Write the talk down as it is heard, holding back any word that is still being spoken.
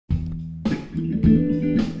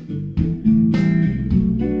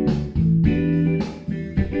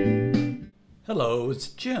Hello, it's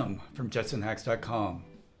Jim from JetsonHacks.com.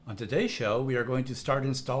 On today's show, we are going to start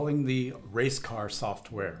installing the RACECAR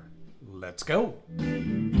software. Let's go!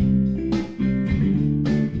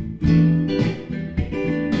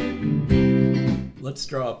 Let's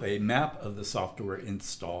draw up a map of the software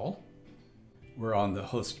install. We're on the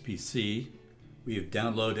host PC. We have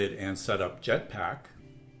downloaded and set up Jetpack.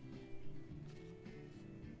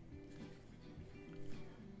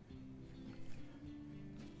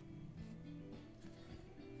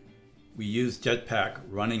 We use Jetpack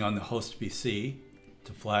running on the host PC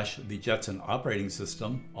to flash the Jetson operating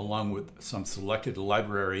system along with some selected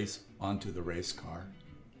libraries onto the RACECAR.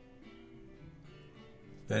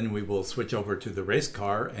 Then we will switch over to the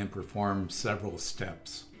RACECAR and perform several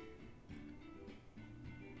steps.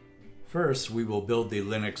 First, we will build the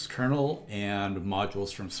Linux kernel and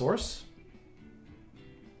modules from source.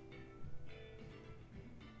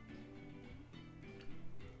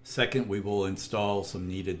 Second, we will install some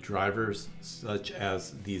needed drivers, such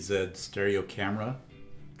as the Z stereo camera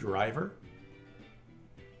driver.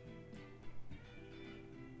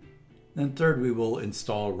 Then third, we will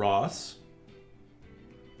install ROS,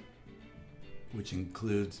 which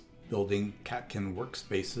includes building Catkin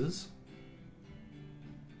workspaces.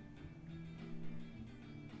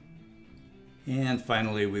 And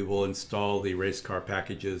finally, we will install the RACECAR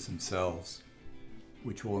packages themselves,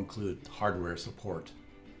 which will include hardware support.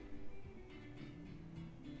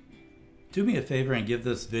 Do me a favor and give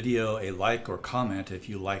this video a like or comment if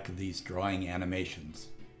you like these drawing animations.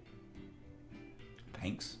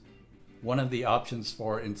 Thanks. One of the options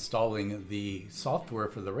for installing the software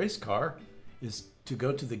for the RACECAR is to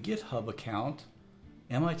go to the GitHub account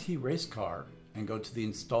MIT RACECAR and go to the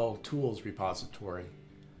Install Tools repository.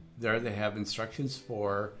 There they have instructions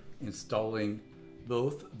for installing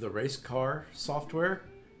both the RACECAR software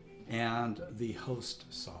and the host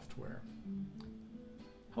software.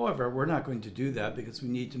 However, we're not going to do that because we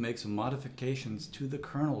need to make some modifications to the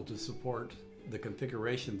kernel to support the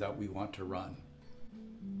configuration that we want to run.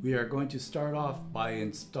 We are going to start off by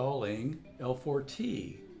installing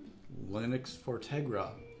L4T, Linux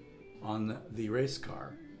Fortegra, on the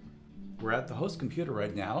RACECAR. We're at the host computer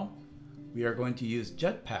right now. We are going to use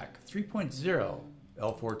Jetpack 3.0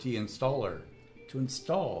 L4T installer to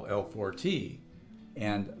install L4T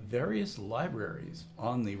and various libraries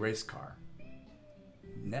on the RACECAR.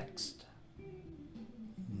 Next.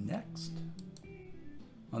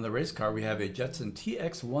 On the RACECAR, we have a Jetson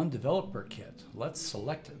TX1 developer kit. Let's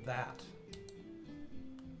select that.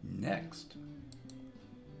 Next.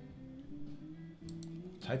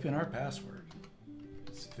 Type in our password.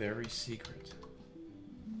 It's very secret.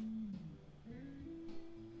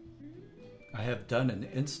 I have done an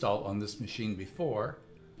install on this machine before,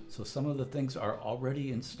 so some of the things are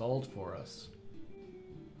already installed for us.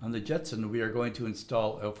 On the Jetson, we are going to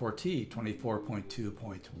install L4T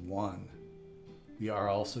 24.2.1. We are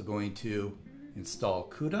also going to install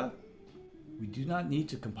CUDA. We do not need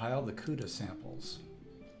to compile the CUDA samples.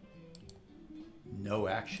 No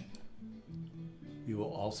action. We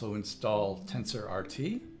will also install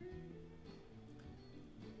TensorRT,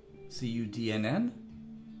 CUDNN,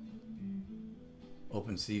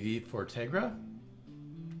 OpenCV Fortegra,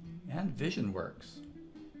 and VisionWorks.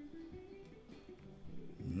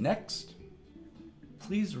 Next,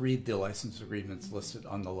 please read the license agreements listed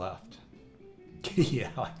on the left. Yeah,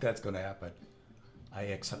 that's going to happen. I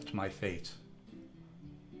accept my fate.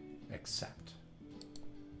 Accept.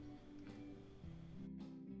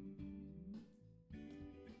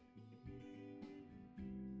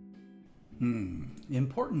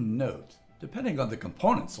 Important note. Depending on the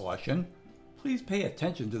component selection, please pay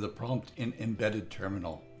attention to the prompt in Embedded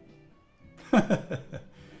Terminal.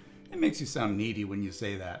 It makes you sound needy when you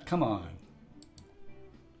say that. Come on.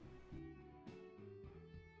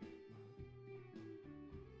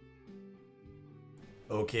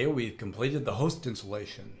 Okay, we've completed the host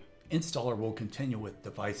installation. Installer will continue with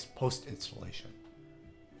device post-installation.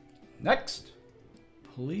 Next,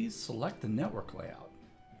 please select the network layout.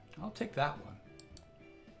 I'll take that one.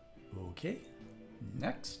 Okay,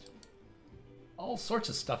 next. All sorts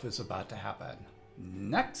of stuff is about to happen.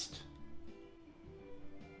 Next.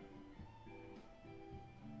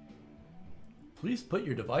 Please put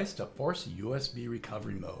your device to force USB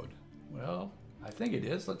recovery mode. Well, I think it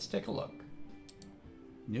is. Let's take a look.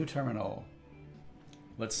 New terminal.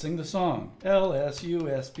 Let's sing the song.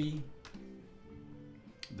 LSUSB.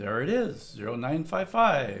 There it is.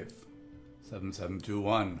 0955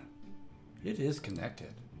 7721. It is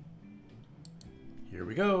connected. Here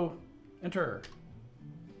we go. Enter.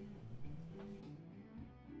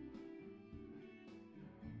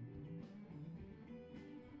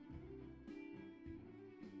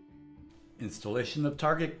 Installation of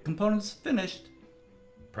target components finished.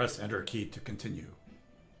 Press Enter key to continue.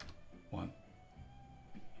 1.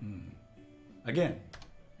 Again.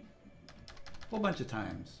 Whole bunch of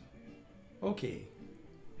times. Okay.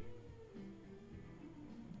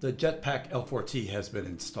 The Jetpack L4T has been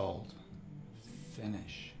installed.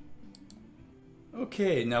 Finish.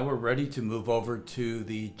 Okay, now we're ready to move over to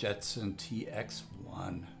the Jetson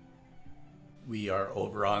TX1. We are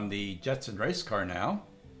over on the Jetson RACECAR now.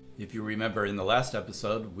 If you remember in the last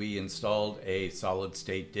episode, we installed a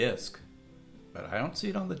solid-state disk, but I don't see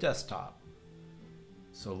it on the desktop.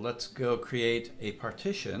 So let's go create a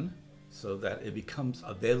partition so that it becomes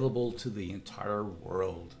available to the entire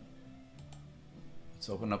world. Let's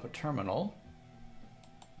open up a terminal.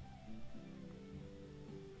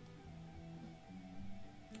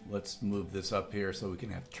 Let's move this up here so we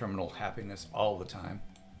can have terminal happiness all the time.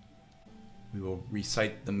 We will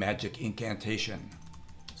recite the magic incantation.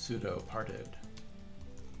 Sudo parted.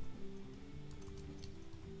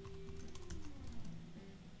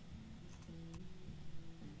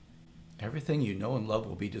 Everything you know and love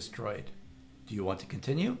will be destroyed. Do you want to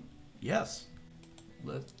continue? Yes.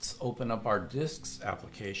 Let's open up our disks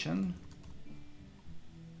application.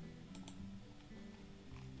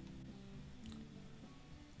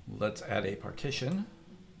 Let's add a partition.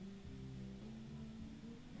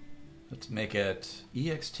 Let's make it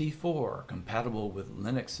ext4 compatible with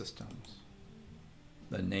Linux systems.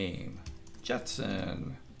 The name,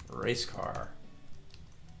 Jetson RACECAR.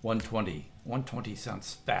 120. 120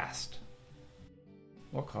 sounds fast.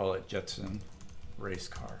 We'll call it Jetson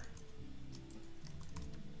RACECAR.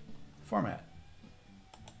 Format.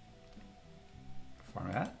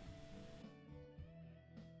 Format.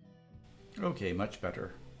 Okay, much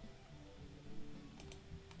better.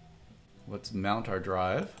 Let's mount our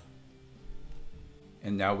drive.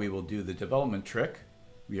 And now we will do the development trick.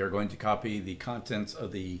 We are going to copy the contents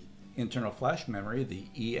of the internal flash memory, the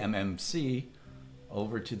eMMC,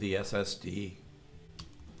 over to the SSD.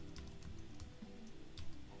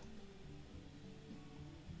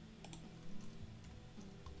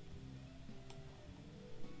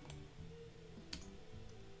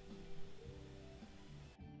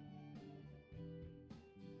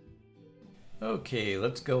 Okay,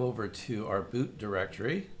 let's go over to our boot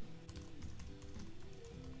directory.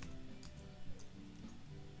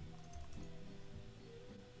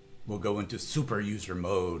 We'll go into super user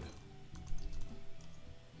mode.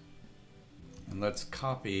 And let's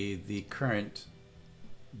copy the current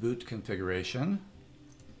boot configuration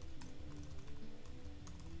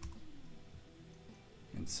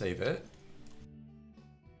and save it.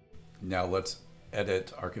 Now let's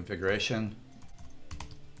edit our configuration.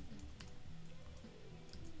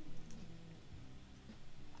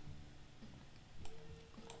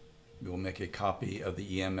 We will make a copy of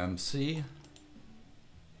the eMMC.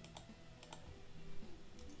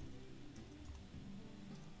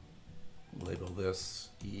 Label this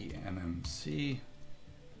eMMC.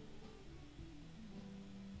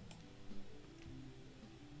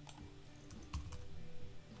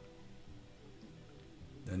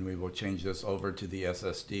 Then we will change this over to the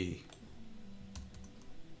SSD.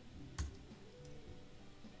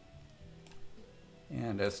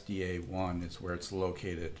 And SDA1 is where it's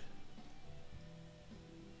located.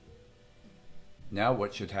 Now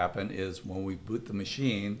what should happen is when we boot the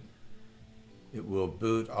machine, it will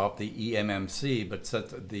boot off the eMMC, but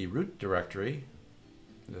set the root directory,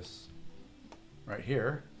 this right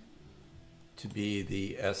here, to be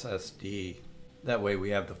the SSD. That way we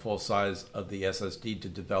have the full size of the SSD to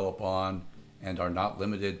develop on and are not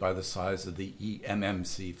limited by the size of the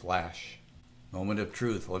eMMC flash. Moment of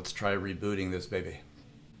truth, let's try rebooting this baby.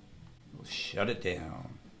 We'll shut it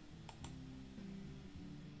down.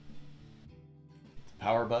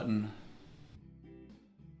 Power button.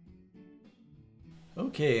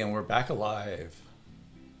 Okay, and we're back alive.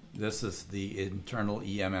 This is the internal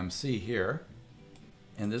eMMC here,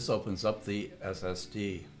 and this opens up the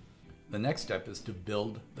SSD. The next step is to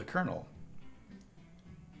build the kernel.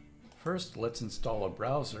 First, let's install a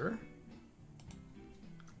browser.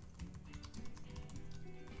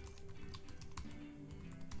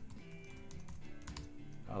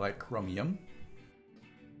 I like Chromium.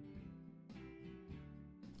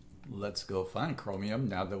 Let's go find Chromium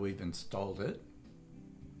now that we've installed it.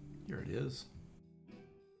 Here it is.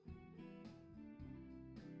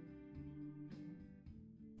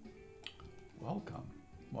 Welcome.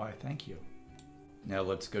 Why, thank you. Now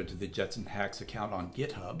let's go to the JetsonHacks account on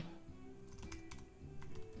GitHub.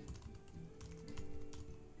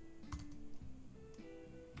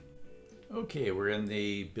 Okay, we're in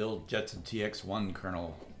the build Jetson TX1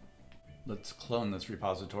 kernel. Let's clone this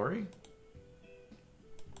repository.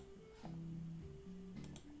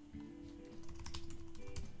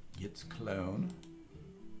 git clone.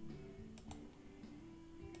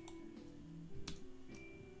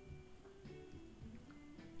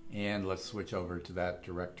 And let's switch over to that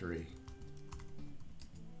directory.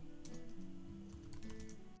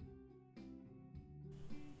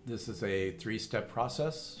 This is a 3-step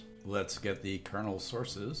process. Let's get the kernel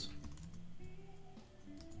sources.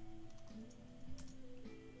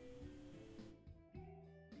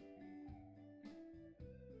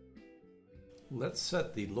 Let's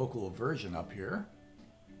set the local version up here.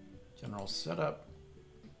 General setup,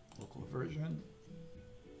 local version.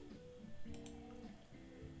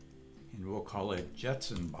 And we'll call it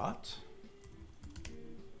JetsonBot.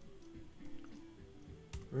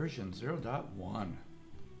 Version 0.1.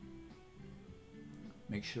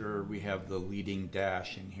 Make sure we have the leading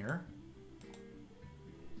dash in here.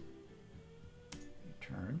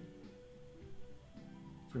 Return.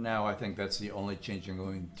 For now, I think that's the only change I'm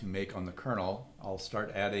going to make on the kernel. I'll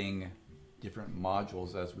start adding different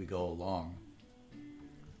modules as we go along.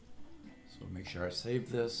 So make sure I save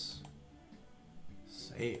this.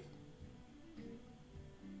 Save.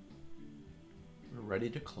 We're ready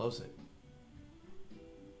to close it.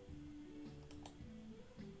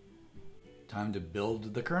 Time to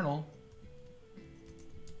build the kernel.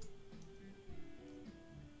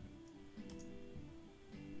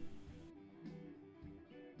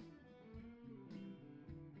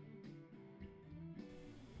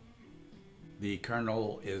 The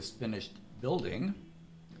kernel is finished building.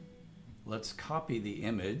 Let's copy the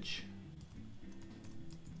image.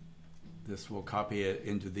 This will copy it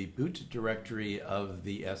into the boot directory of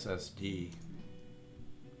the SSD.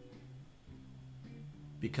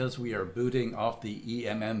 Because we are booting off the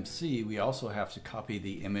eMMC, we also have to copy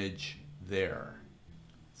the image there.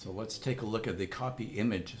 So let's take a look at the copy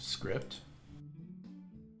image script.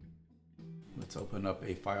 Let's open up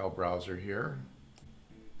a file browser here.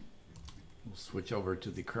 We'll switch over to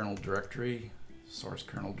the kernel directory, source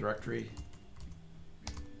kernel directory.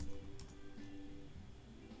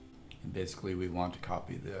 And basically we want to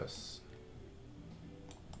copy this.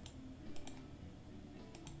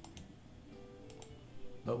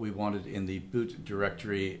 But we want it in the boot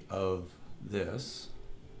directory of this.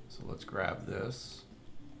 So let's grab this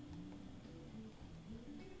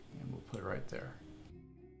and we'll put it right there.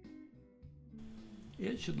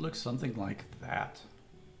 It should look something like that.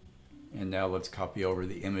 And now let's copy over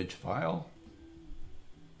the image file.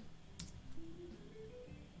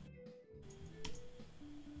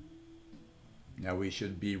 Now we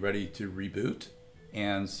should be ready to reboot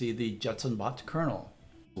and see the JetsonBot kernel.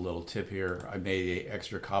 A little tip here, I made an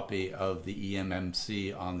extra copy of the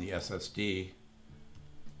eMMC on the SSD.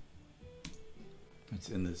 It's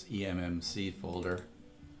in this eMMC folder.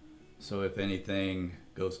 So if anything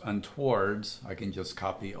goes untowards, I can just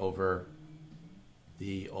copy over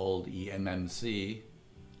the old eMMC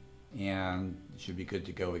and it should be good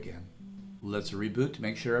to go again. Let's reboot to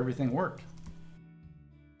make sure everything worked.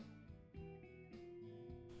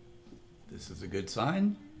 This is a good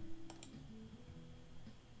sign.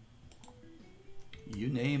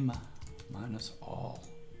 Uname minus all.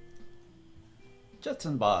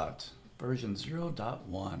 JetsonBot version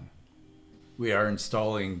 0.1. We are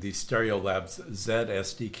installing the Stereolabs Z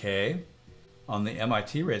SDK. On the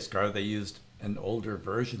MIT RACECAR, they used an older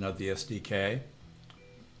version of the SDK.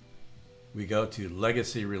 We go to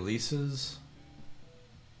Legacy Releases.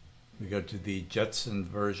 We go to the Jetson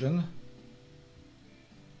version.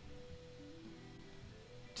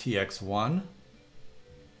 TX1.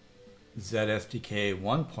 ZSDK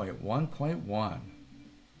 1.1.1.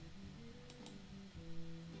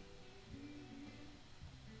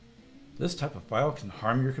 This type of file can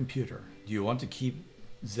harm your computer. Do you want to keep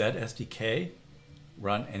ZSDK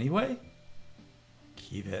run anyway?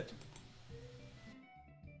 Keep it.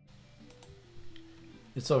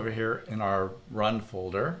 It's over here in our run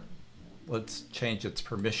folder. Let's change its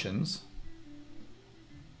permissions.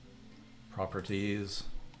 Properties,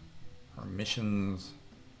 permissions.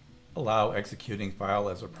 Allow executing file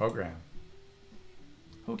as a program.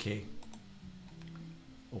 Okay.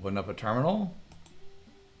 Open up a terminal.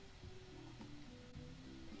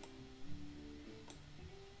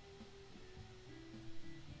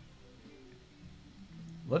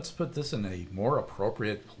 Let's put this in a more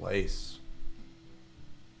appropriate place.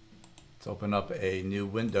 Let's open up a new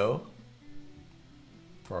window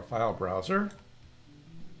for our file browser.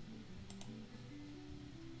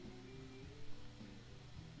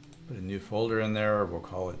 Put a new folder in there, we'll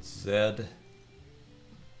call it Z. We'll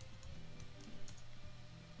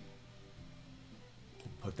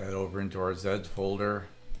put that over into our Z folder.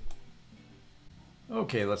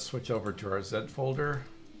 Okay, let's switch over to our Z folder.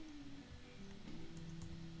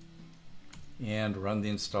 and run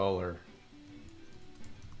the installer.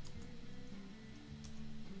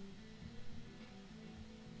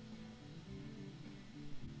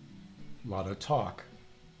 A lot of talk.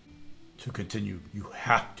 To continue, you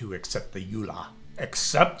have to accept the EULA.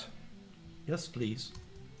 Accept? Yes, please.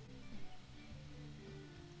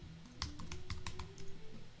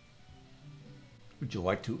 Would you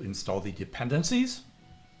like to install the dependencies?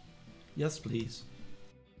 Yes, please.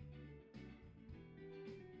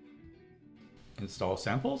 Install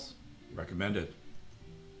samples? Recommended.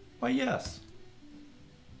 Why, yes.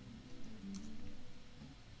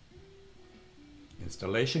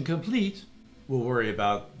 Installation complete. We'll worry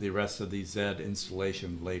about the rest of the Z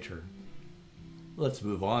installation later. Let's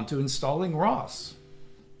move on to installing ROS.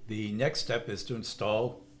 The next step is to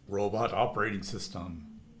install Robot Operating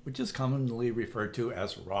System, which is commonly referred to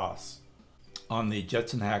as ROS. On the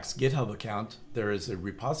JetsonHacks GitHub account, there is a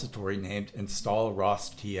repository named install ROS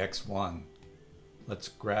TX1. Let's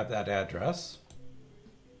grab that address.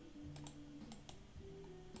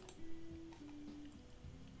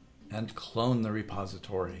 And clone the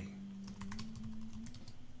repository.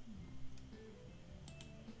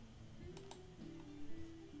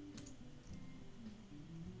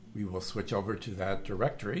 We will switch over to that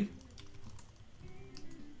directory.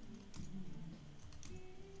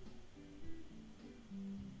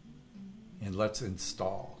 And let's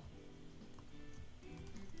install.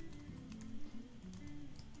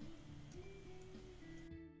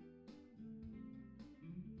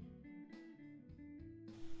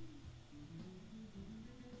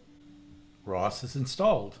 ROS is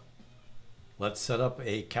installed. Let's set up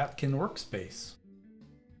a Catkin workspace.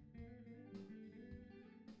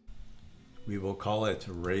 We will call it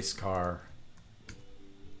RACECAR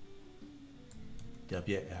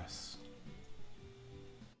WS.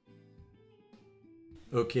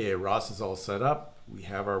 Okay, ROS is all set up. We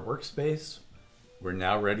have our workspace. We're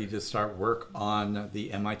now ready to start work on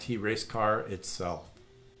the MIT RACECAR itself.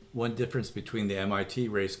 One difference between the MIT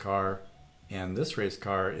RACECAR and this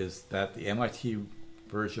RACECAR is that the MIT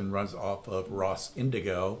version runs off of ROS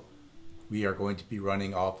Indigo. We are going to be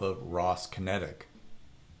running off of ROS Kinetic,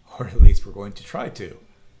 or at least we're going to try to.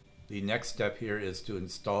 The next step here is to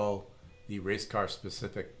install the RACECAR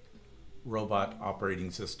specific robot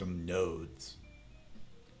operating system nodes.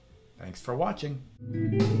 Thanks for watching.